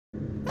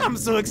I'm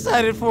so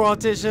excited for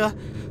Altissia.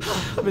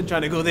 I've been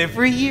trying to go there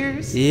for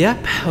years.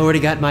 Yep,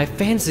 already got my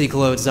fancy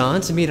clothes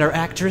on to meet our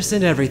actress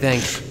and everything.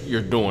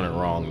 You're doing it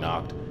wrong,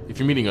 Noct. If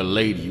you're meeting a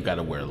lady, you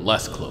gotta wear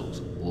less clothes.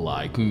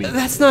 Like me.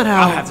 That's not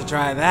how— I'll have to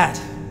try that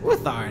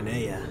with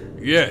Arnea.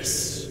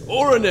 Yes,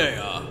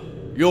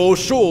 Oralcle. You're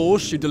sure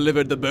she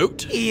delivered the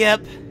boat?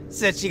 Yep.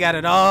 Said she got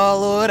it all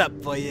loaded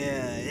up for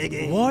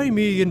you. Why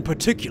me in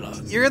particular?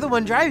 You're the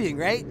one driving,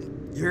 right?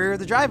 You're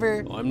the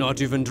driver. I'm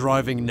not even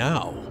driving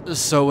now.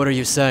 So what are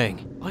you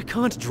saying? I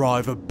can't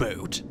drive a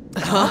boat.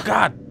 Oh,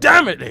 God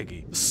damn it,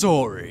 Iggy!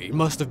 Sorry,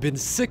 must have been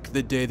sick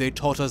the day they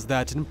taught us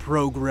that in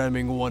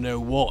Programming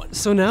 101.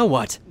 So now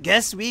what?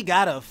 Guess we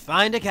gotta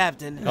find a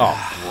captain.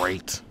 Oh,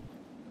 great.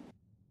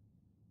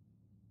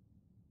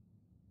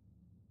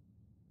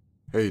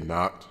 Hey,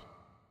 Noct.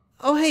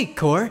 Oh hey,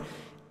 Cor.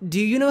 Do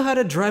you know how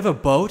to drive a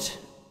boat?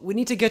 We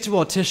need to get to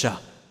Altissia.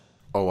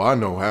 Oh, I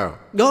know how.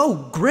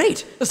 Oh,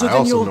 great! So I then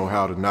also you'll— know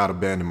how to not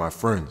abandon my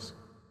friends.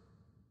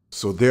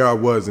 So there I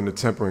was in the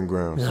tempering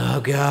grounds. Oh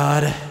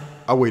god.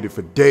 I waited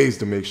for days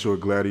to make sure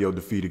Gladio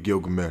defeated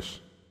Gilgamesh.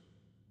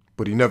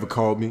 But he never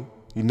called me.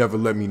 He never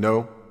let me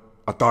know.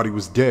 I thought he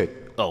was dead.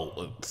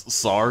 Oh,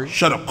 sorry?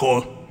 Shut up,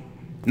 Cor.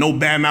 No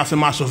bad mouthing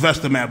my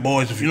Sylvester mat,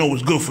 boys, if you know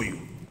what's good for you.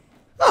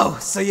 Oh,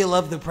 so you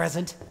love the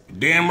present?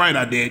 Damn right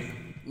I did.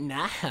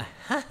 Nah,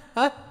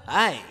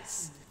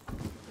 nice.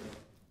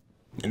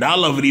 And I'll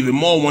love it even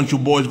more once you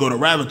boys go to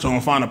Ravus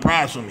and find a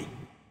prize for me.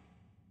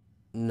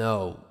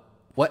 No.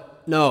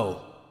 What?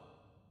 No.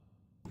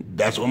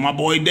 That's what my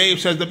boy Dave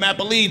says the map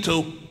will lead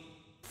to.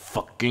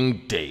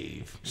 Fucking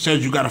Dave.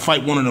 Says you gotta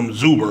fight one of them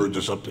zoo birds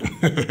or something.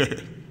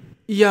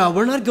 Yeah,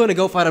 we're not going to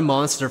go fight a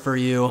monster for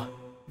you.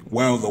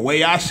 Well, the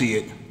way I see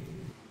it,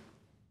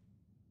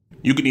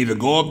 you can either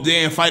go up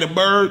there and fight a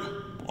bird,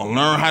 or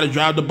learn how to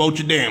drive the boat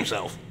your damn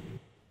self.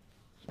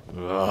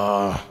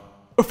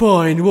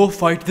 Fine, we'll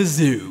fight the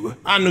zoo.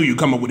 I knew you'd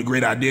come up with a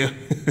great idea.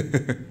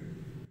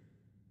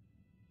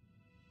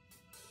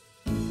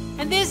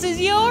 And this is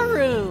your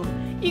room.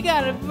 You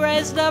gotta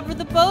rest up for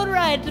the boat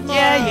ride tomorrow.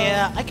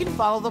 Yeah, I can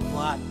follow the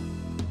plot.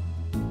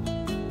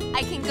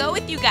 I can go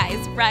with you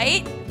guys,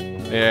 right?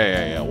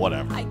 Yeah,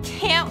 whatever. I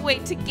can't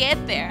wait to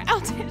get there.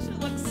 Altissia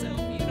looks so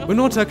beautiful. We're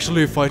not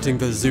actually fighting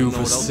the zoo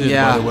for Sid,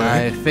 Yeah, by the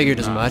way. I figured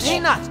as much. Hey,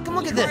 Noct, come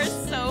look at You're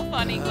this. so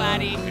funny,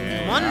 Gladdy.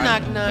 Come on,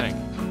 Knock Knock.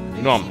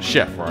 You know I'm the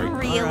chef, right?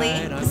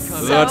 Really?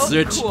 So That's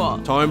it. cool.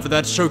 Time for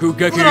that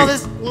Look at all Shokugeki.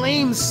 this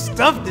lame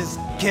stuff this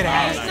kid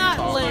has. It's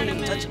not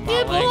lame. It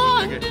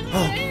belonged in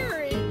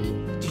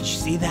Jared. Did you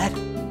see that?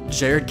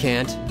 Jared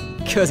can't,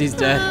 cause he's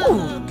dead.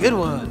 Ooh, good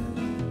one.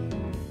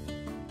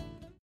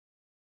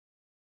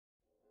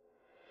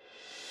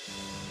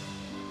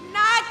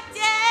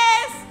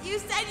 Noctis! You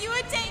said you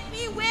would take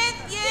me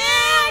with you!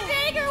 Yeah,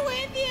 take her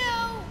with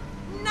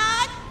you!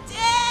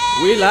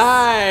 Noctis! We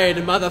lied,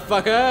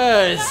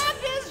 motherfuckers!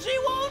 Noctis, she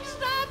won't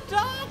stop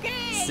talking.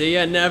 See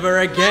ya never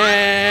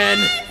again!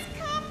 Noctis,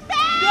 come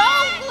back!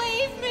 Don't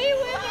leave me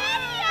with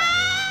him.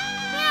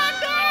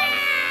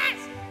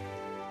 Noctis!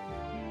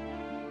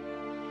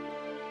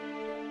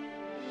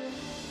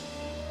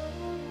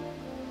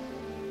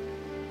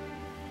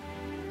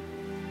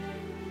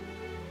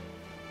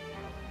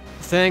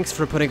 Thanks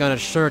for putting on a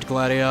shirt,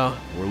 Gladio.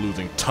 We're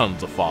losing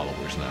tons of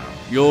followers now.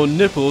 Your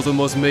nipples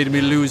almost made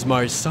me lose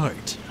my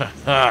sight.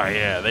 Ah,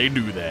 yeah, they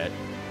do that.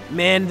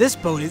 Man, this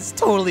boat is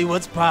totally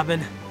what's poppin'.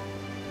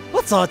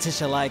 What's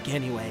Altissia like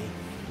anyway?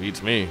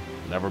 Beats me.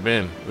 Never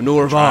been.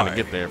 Nor have Trying I. to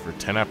get there for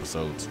 10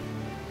 episodes.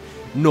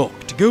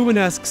 Noct, go and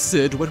ask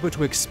Sid what we're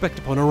to expect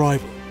upon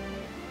arrival.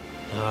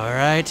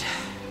 Alright.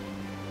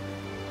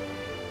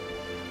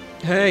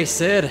 Hey,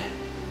 Sid.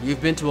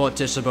 You've been to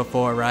Altissia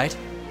before, right?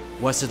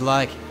 What's it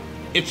like?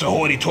 It's a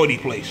hoity-toity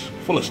place,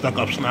 full of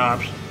stuck-up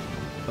snobs.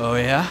 Oh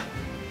yeah?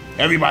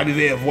 Everybody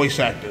there are voice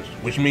actors,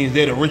 which means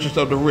they're the richest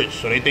of the rich,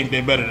 so they think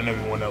they're better than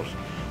everyone else.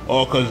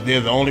 All because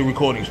they're the only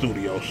recording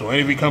studio, so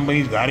every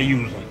company's gotta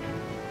use them.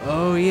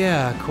 Oh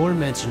yeah, Cor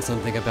mentioned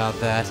something about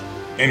that.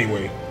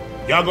 Anyway,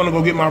 y'all gonna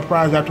go get my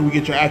prize after we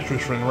get your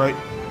actress friend, right?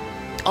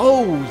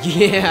 Oh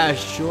yeah,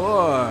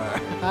 sure.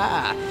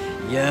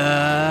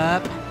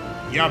 Yup.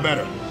 Y'all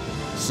better.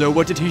 So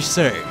what did he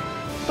say?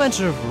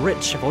 Bunch of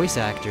rich voice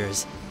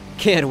actors.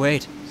 Can't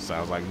wait.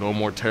 Sounds like no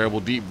more terrible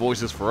deep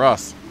voices for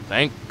us.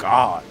 Thank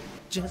God.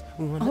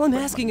 All I'm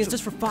asking is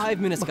just for 5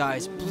 minutes,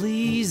 guys.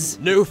 Please.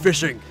 No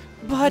fishing.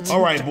 But...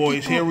 Alright,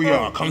 boys, here we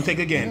are. Come take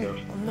a gander.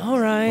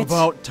 Alright.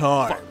 About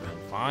time.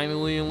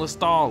 Finally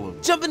enlist all of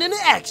them. Jumping into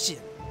action.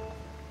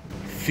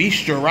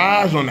 Feast your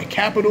eyes on the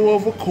capital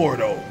of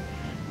Accordo,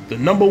 the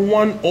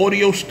 #1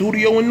 audio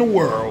studio in the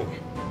world.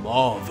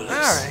 Marvelous.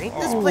 Alright,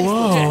 this place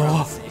looks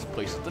promising. This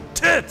place is the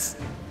tits.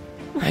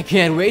 I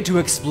can't wait to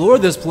explore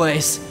this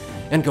place.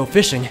 And go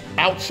fishing.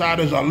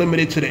 Outsiders are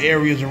limited to the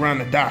areas around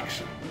the docks.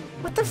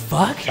 What the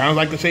fuck? Sounds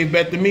like a safe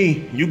bet to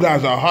me. You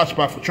guys are a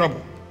hotspot for trouble.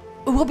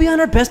 We'll be on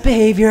our best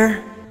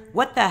behavior.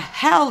 What the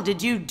hell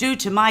did you do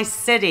to my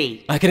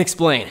city? I can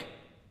explain.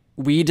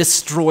 We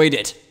destroyed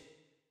it.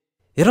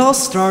 It all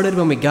started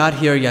when we got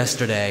here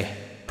yesterday.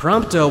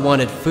 Prompto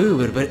wanted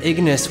food, but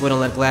Ignis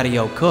wouldn't let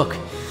Gladio cook.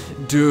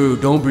 Dude,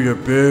 don't be a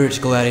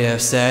bitch, Gladio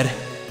said.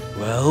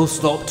 Well,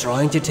 stop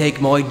trying to take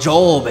my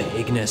job,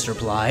 Ignis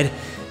replied.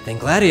 Then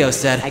Gladio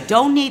said, I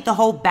don't need the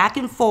whole back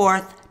and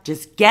forth.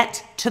 Just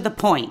get to the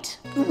point.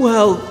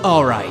 well,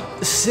 alright.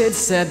 Sid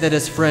said that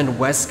his friend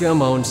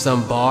Wescom owns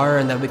some bar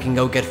and that we can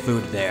go get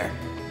food there.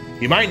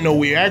 You might know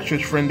where your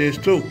actress friend is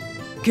too.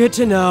 Good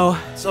to know.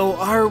 So,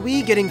 are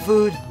we getting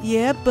food?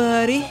 Yeah,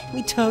 buddy.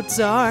 We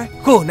totes are.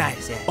 Cool,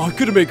 nice, yeah. I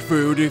could make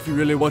food if you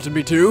really wanted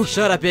me to.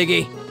 Shut up,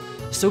 Iggy.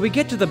 So we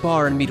get to the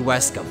bar and meet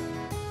Wescom.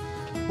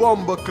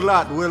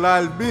 Bumbleclot will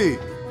I be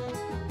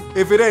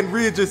if it ain't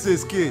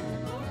Regis's kid.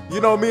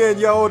 You know me and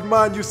your old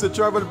man used to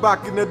travel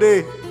back in the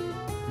day.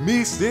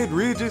 Me, Sid,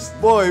 Regis,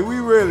 boy, we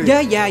really...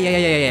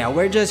 Yeah.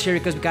 We're just here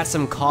because we got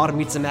some call to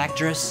meet some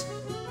actress.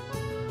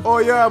 Oh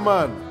yeah,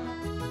 man.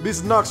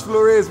 Miss Noct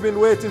Fleury's been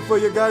waiting for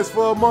you guys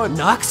for a month.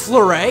 Nox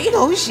Fleury?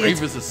 Oh, shit.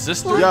 Ravus'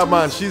 sister? Yeah,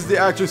 man, she's the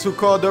actress who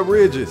called up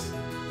Regis.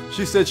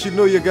 She said she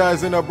knew you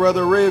guys and her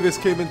brother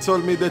Ravus came and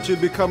told me that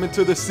you'd be coming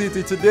to the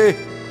city today.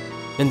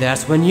 And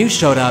that's when you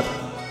showed up.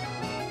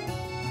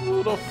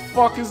 Who the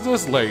fuck is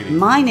this lady?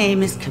 My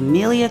name is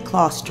Camellia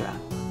Claustra,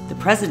 the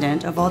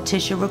president of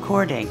Altissia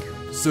Recording.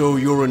 So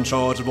you're in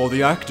charge of all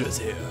the actors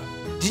here?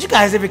 Did you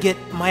guys ever get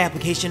my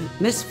application?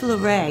 Miss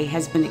Fleury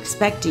has been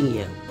expecting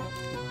you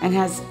and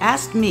has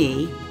asked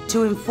me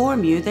to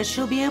inform you that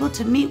she'll be able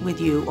to meet with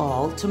you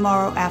all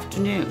tomorrow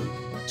afternoon.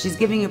 She's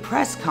giving a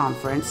press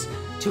conference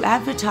to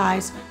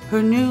advertise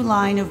her new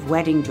line of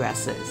wedding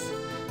dresses.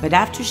 But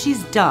after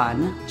she's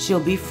done, she'll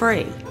be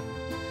free.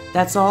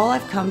 That's all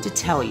I've come to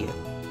tell you.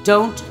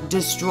 Don't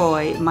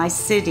destroy my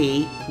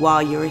city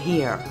while you're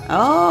here.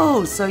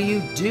 Oh, so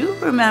you do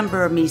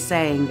remember me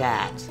saying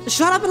that.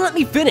 Shut up and let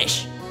me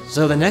finish!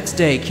 So the next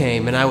day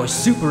came and I was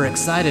super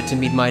excited to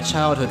meet my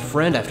childhood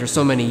friend after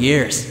so many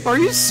years. Are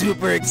you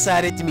super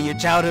excited to meet your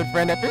childhood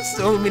friend after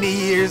so many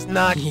years,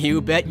 Noct?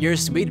 You bet your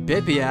sweet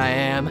Bippy I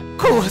am.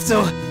 Cool,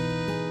 so...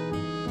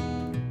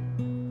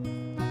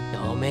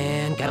 Oh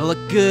man, gotta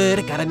look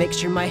good, gotta make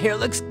sure my hair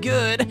looks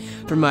good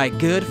for my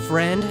good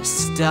friend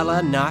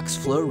Stella Nox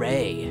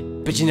Fleury.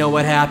 But you know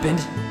what happened?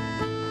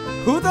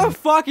 Who the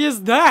fuck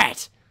is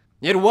that?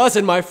 It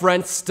wasn't my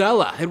friend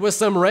Stella. It was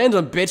some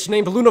random bitch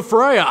named Luna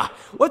Freya.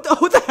 Who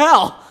the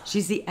hell?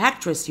 She's the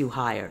actress you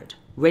hired.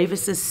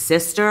 Ravus'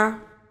 sister?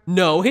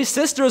 No, his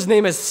sister's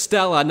name is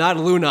Stella, not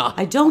Luna.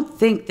 I don't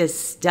think this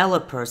Stella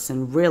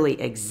person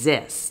really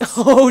exists.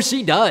 Oh,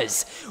 she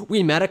does.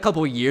 We met a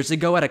couple years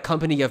ago at a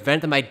company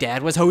event that my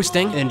dad was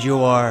hosting. And you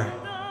are?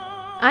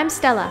 I'm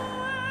Stella.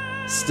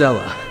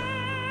 Stella.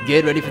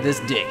 Get ready for this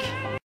dick.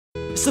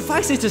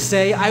 Suffice it to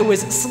say, I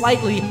was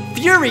slightly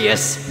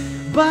furious.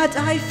 But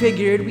I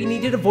figured we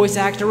needed a voice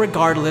actor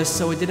regardless,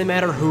 so it didn't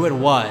matter who it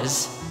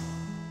was.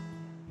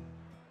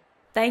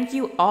 Thank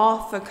you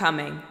all for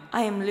coming.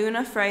 I am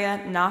Luna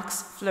Freya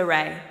Nox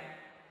Fleury,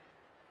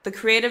 the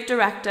creative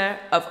director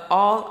of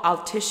all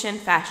Altissian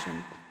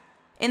fashion.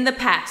 In the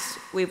past,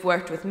 we've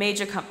worked with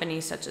major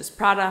companies such as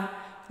Prada,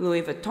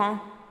 Louis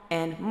Vuitton,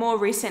 and more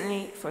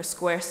recently for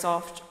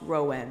Squaresoft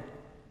Rowan.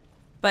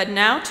 But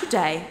now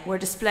today, we're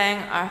displaying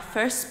our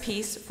first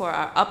piece for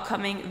our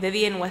upcoming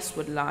Vivienne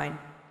Westwood line.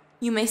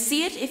 You may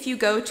see it if you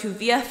go to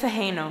Via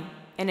Fejano,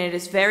 and it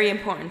is very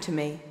important to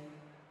me.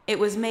 It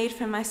was made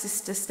for my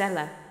sister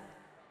Stella.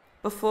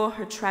 Before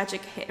her tragic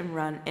hit and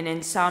run and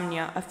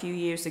insomnia a few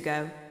years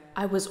ago,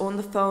 I was on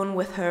the phone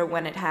with her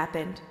when it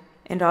happened,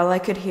 and all I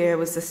could hear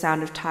was the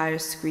sound of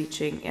tires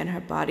screeching and her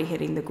body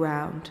hitting the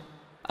ground,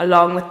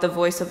 along with the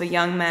voice of a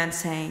young man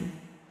saying,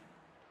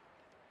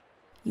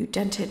 "You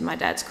dented my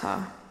dad's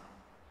car."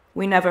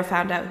 We never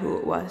found out who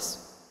it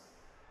was.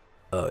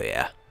 Oh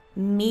yeah.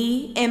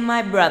 Me and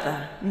my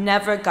brother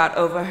never got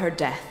over her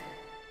death,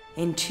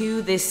 and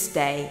to this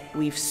day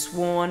we've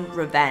sworn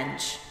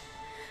revenge,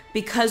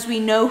 because we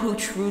know who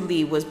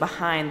truly was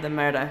behind the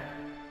murder.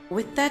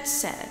 With that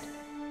said,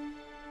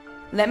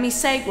 let me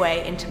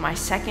segue into my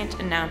second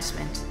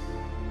announcement.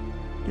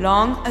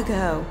 Long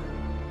ago,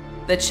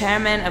 the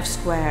chairman of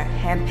Square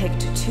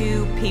handpicked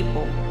 2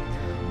 people,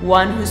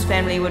 one whose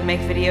family would make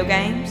video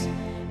games,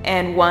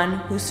 and one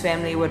whose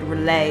family would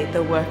relay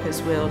the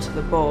workers' will to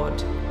the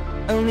board.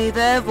 Only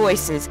their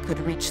voices could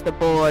reach the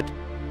board,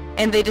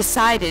 and they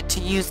decided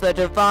to use their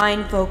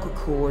divine vocal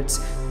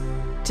cords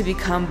to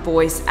become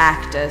voice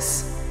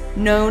actors,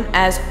 known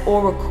as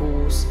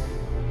Oracles,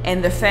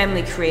 and the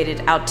family created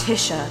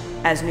Altissia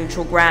as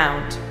neutral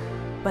ground.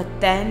 But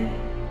then,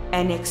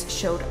 Enix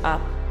showed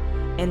up,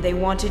 and they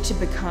wanted to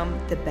become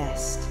the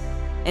best.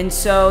 And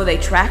so they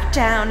tracked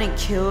down and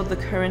killed the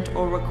current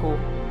Oracle.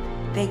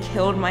 They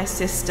killed my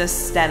sister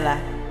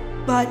Stella.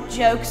 But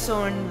joke's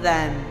on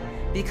them,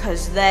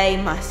 because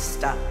they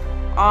messed up.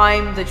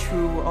 I'm the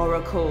true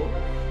Oracle,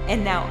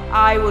 and now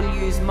I will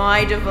use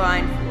my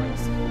divine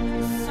voice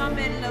to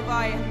summon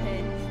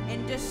Leviathan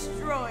and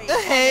destroy.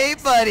 Hey,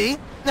 buddy.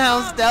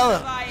 Now,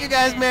 Stella, you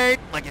guys married?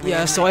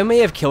 Yeah, so I may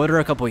have killed her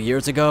a couple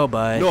years ago,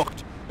 but...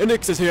 Noct,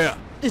 Enix is here.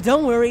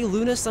 Don't worry,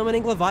 Luna's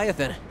summoning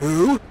Leviathan.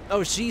 Who?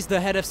 Oh, she's the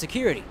head of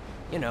security.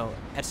 you know,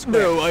 at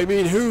Square. No, I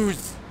mean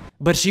who's...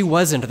 But she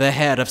wasn't the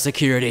head of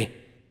security.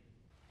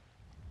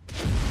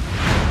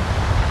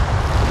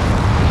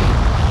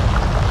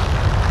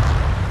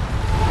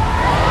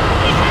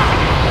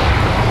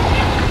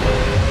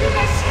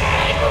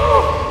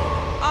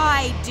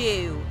 I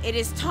do. It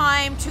is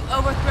time to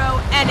overthrow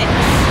Enix.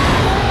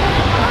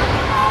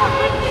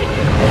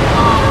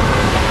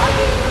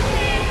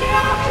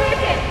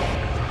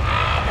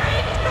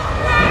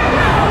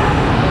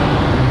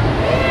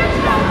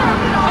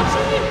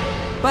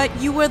 But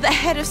you were the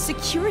head of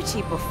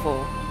security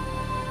before.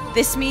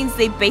 This means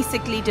they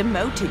basically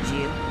demoted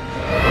you.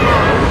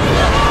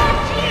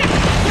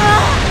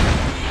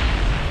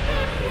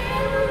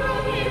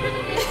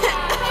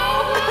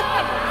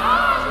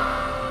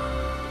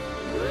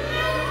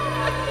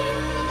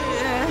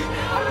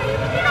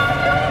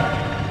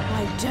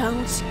 I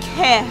don't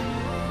care.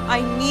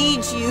 I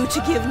need you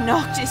to give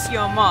Noctis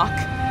your mark.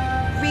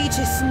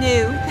 Regis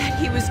knew that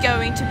he was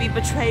going to be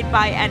betrayed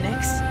by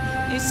Enix,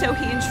 so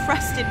he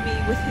entrusted me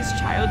with his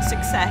child's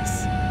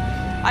success.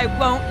 I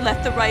won't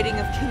let the writing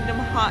of Kingdom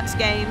Hearts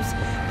games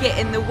get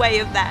in the way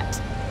of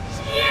that.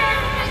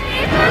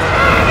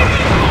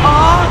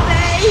 Are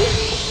they?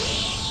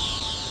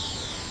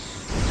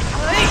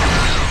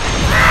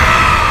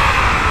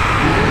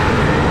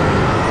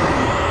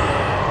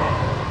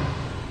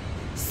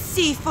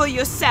 See for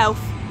yourself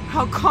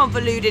how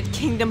convoluted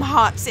Kingdom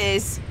Hearts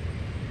is.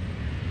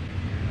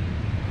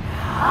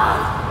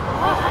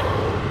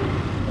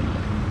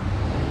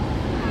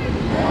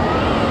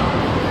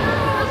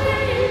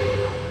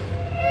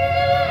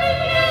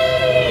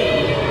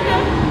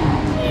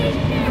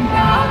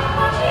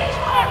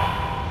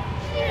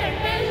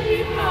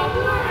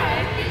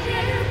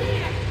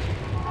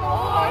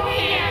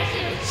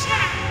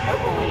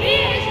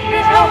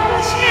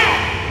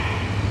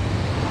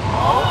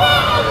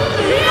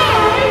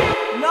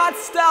 Not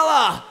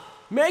Stella!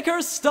 Make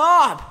her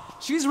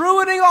stop! She's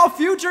ruining all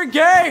future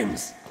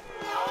games!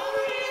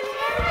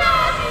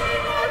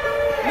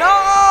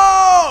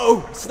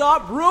 No!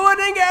 Stop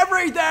ruining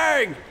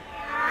everything!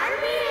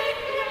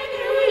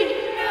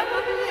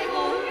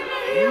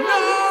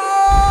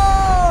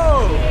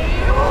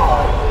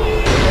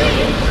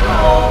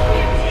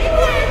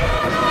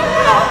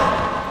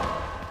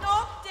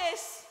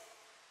 Noctis!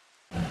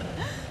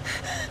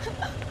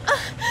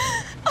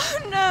 Oh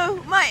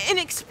no, my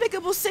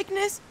inexplicable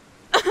sickness.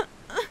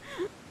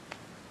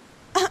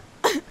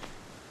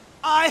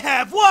 I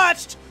have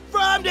watched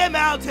from the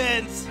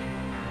mountains.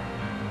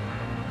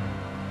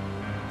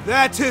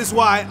 That is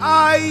why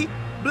I,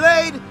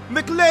 Blade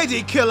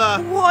McLady Killer.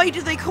 Why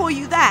do they call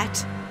you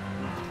that?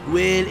 Well,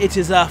 it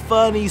is a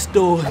funny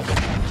story.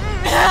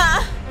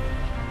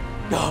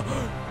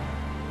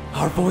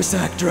 Our voice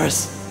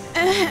actress.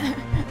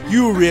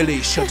 You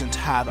really shouldn't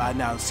have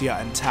announced your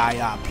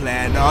entire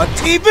plan on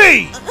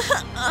TV.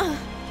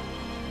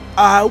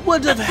 I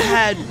would have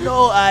had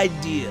no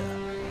idea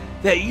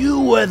that you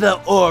were the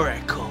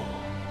Oracle,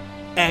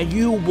 and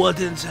you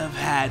wouldn't have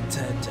had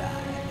to die.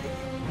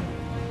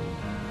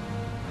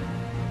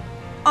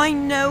 I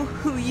know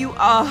who you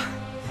are.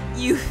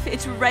 You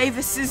fit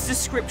Ravus's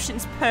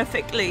descriptions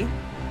perfectly.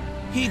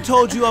 He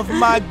told you of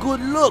my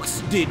good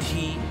looks, did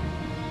he?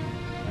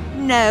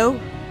 No.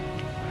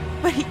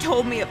 But he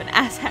told me of an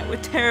asshat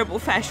with terrible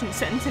fashion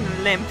sense and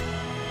a limp.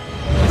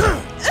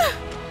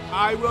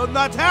 I will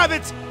not have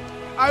it!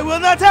 I will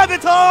not have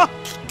it all!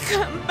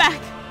 Come back.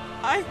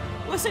 I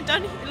wasn't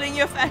done healing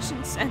your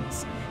fashion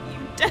sense. You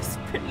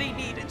desperately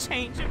need a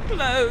change of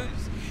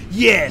clothes.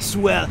 Yes,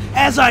 well,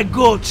 as I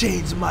go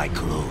change my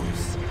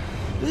clothes,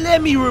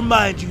 let me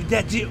remind you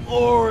that the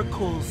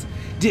Oracle's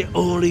the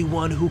only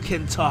one who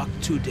can talk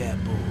to their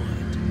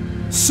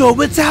board. So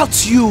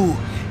without you,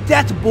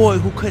 that boy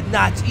who could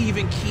not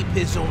even keep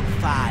his own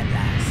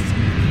fathers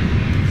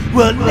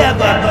will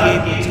never be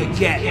able to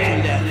get to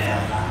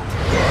their father.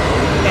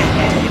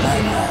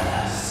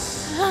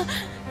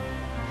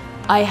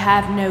 I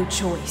have no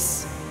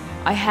choice.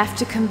 I have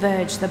to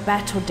converge the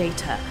battle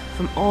data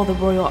from all the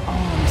royal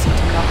arms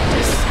into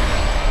Noctis.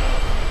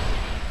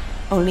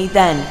 Only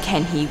then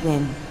can he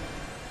win.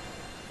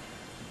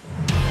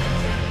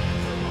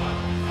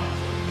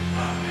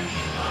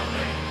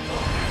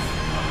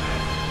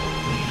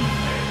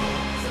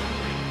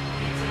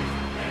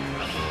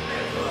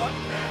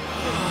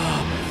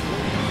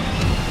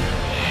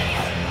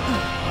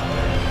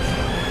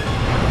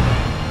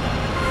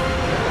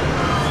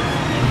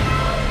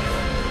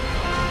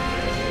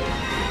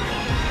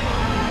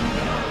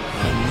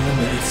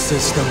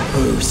 System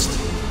boost.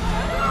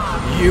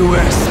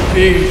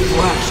 USB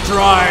flash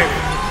drive.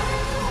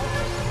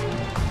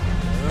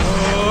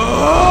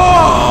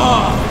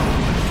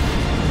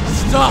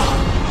 Stop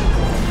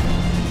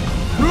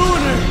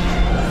ruining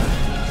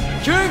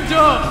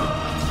Kingdom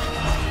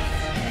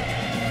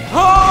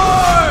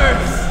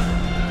Hearts.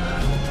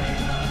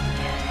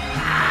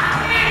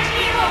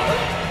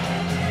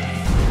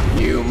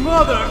 You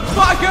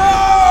motherfucker!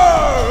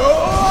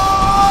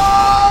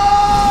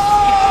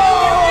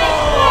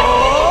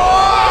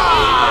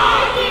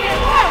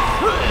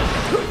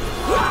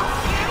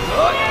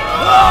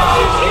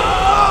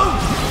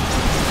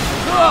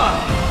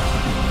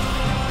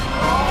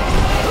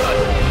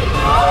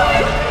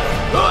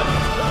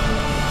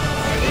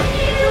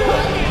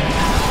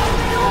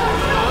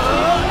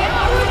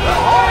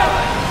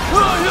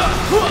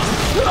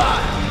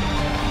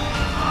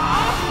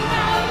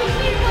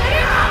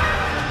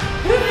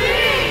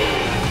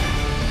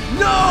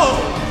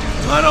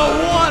 I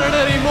don't want it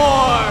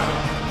anymore!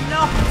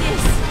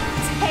 Noctis,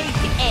 take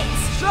it!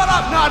 Shut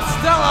up, not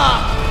Stella!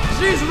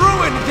 She's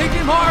ruined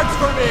Kingdom Hearts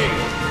for me!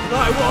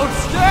 I won't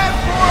stand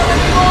for it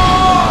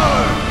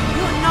anymore!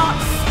 You're not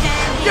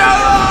standing, Get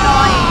you're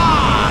dying!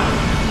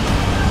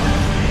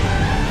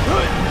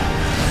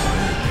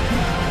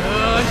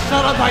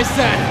 Shut up, I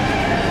said!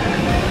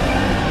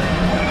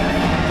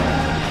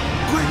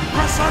 Quick,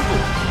 press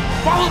circle!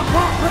 Follow the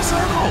prompt, press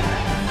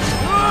circle!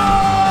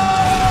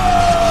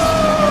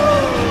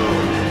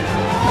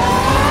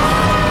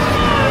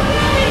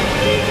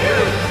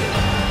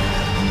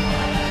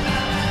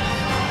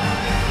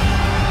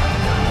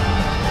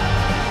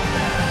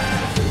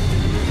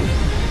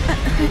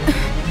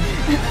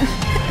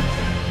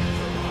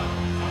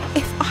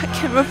 If I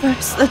can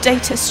reverse the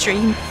data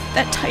stream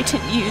that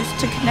Titan used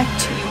to connect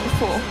to you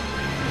before,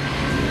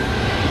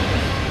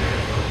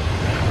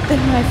 then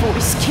my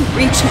voice can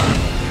reach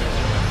him.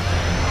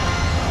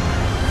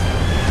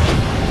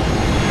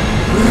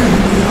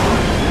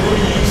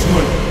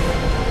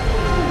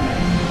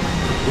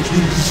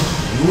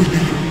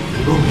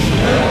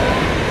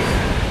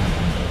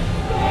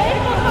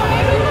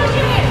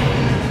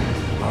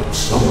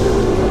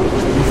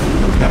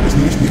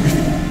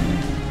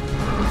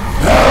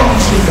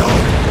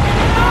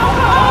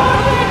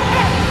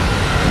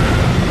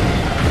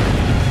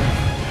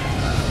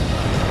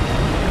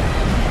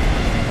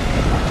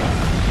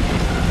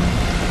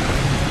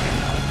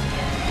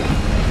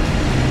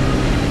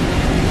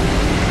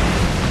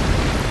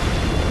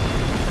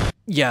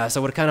 Yeah,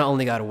 so it kinda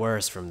only got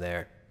worse from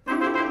there.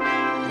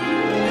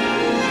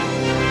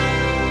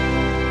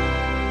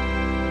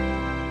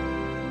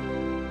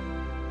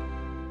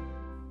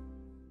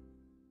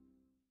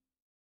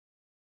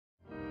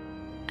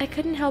 I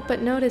couldn't help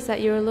but notice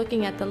that you were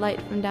looking at the light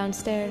from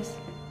downstairs.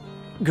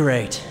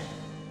 Great.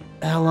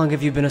 How long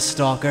have you been a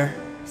stalker?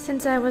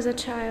 Since I was a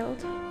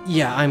child.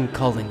 Yeah, I'm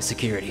calling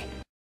security.